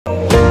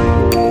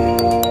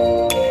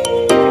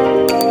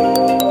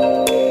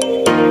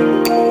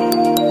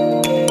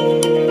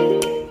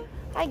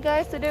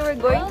Today we're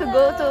going to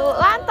go to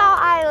Lantau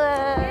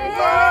Island.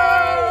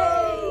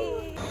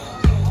 Yay!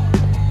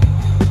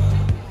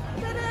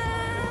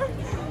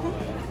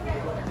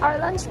 Our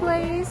lunch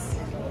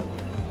place.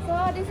 So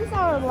this is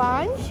our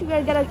lunch.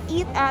 We're gonna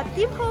eat at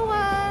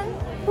𝙃𝙆𝙐𝙚𝙧𝙨.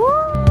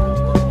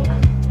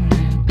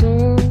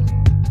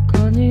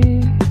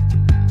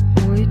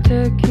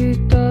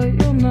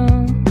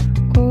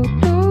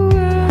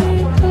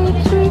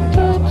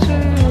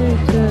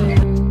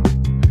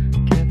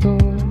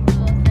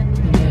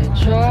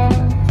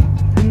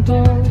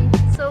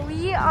 So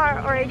we are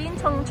already in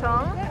𝙗𝙗.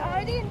 We're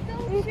already in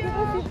𝙗𝙗.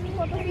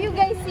 If you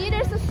guys see,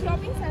 there's a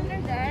shopping center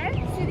there,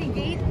 City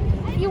Gate.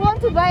 If you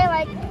want to buy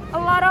like a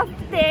lot of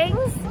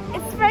things,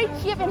 it's very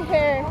cheap in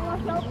here.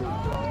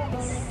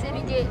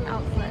 City Gate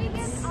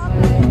outlets.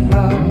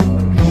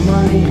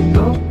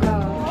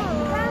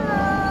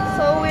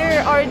 So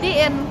we're already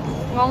in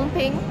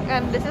Ngongping,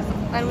 and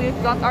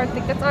we've got our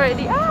tickets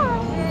already.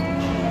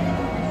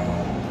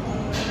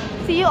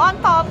 See you on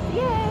top!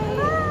 Yay!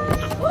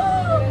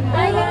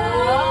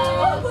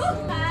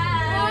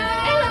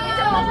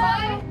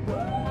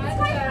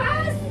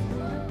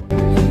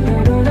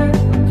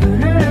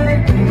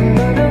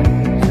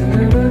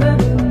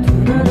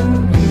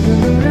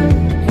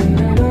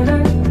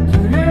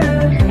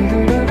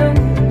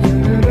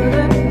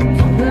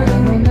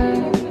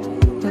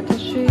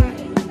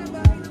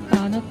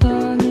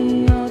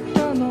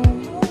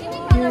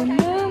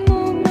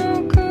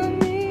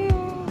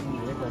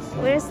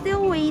 We're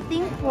still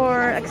waiting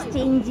for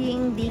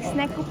exchanging the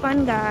snack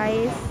coupon,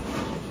 guys.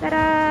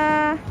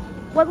 Ta-da!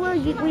 What will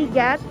we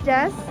get,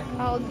 Jess?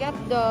 I'll get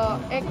the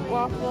egg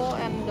waffle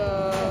and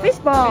the fish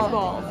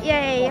ball.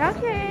 Yay!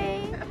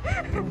 Okay.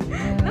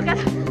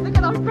 look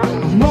at our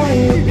friends.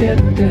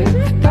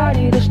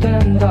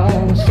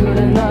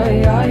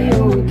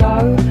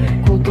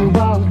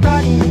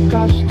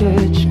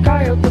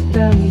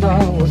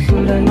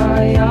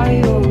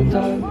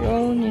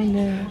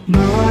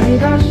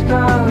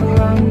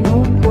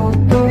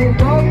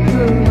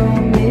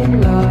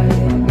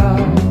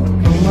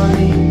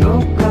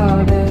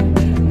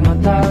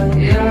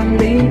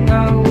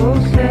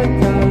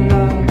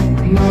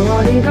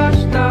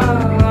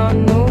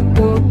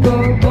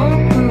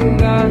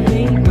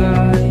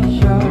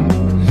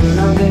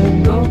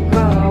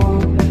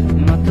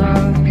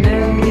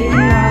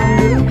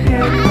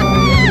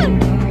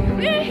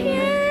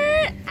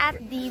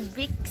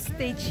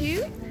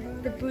 Statue,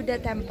 the Buddha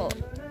temple,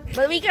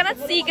 but we cannot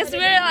see because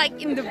we're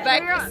like in the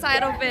back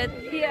side of it.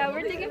 Yeah,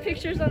 we're taking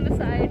pictures on the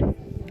side.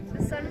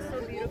 The sun is so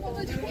beautiful.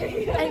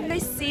 And I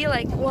see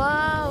like,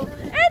 wow,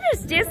 and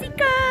there's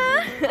Jessica.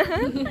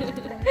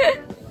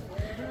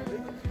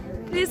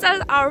 These are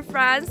our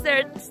friends.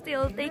 They're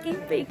still taking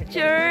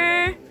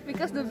picture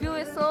because the view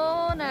is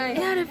so nice.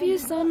 Yeah, the view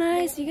is so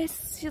nice. You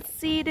guys should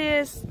see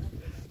this.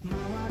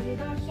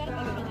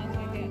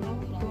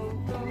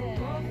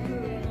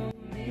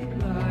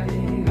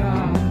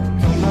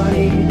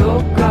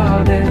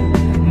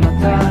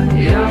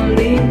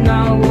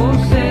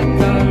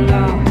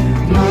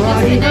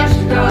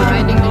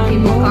 Riding the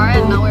cable car,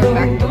 and now we're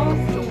back to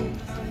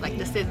like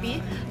the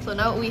city. So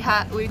now we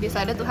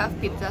decided to have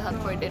Pizza Hut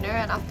for dinner,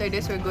 and after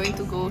this we're going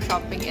to go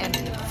shopping in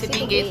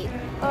City Gate.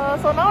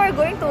 So now we're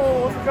going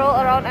to stroll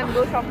around and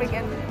go shopping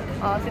in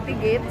City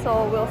Gate.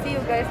 So we'll see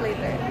you guys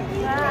later.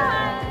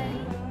 Bye.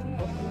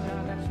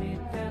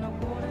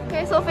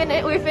 Okay, so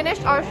we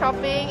finished our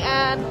shopping,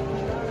 and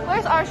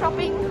where's our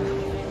shopping?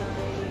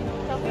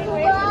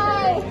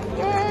 Bye.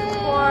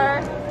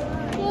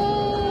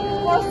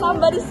 For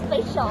somebody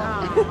special.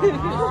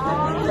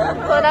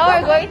 So now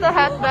we're going to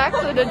head back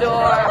to the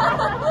door.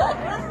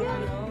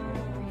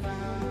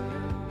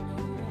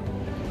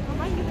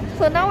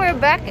 So now we're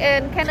back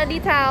in Kennedy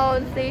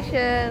Town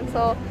Station.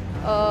 So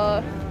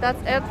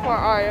that's it for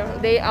our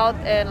day out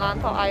in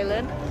Lantau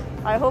Island.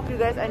 I hope you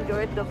guys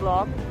enjoyed the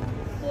vlog,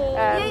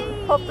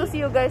 and hope to see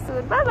you guys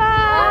soon. Bye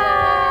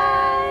bye.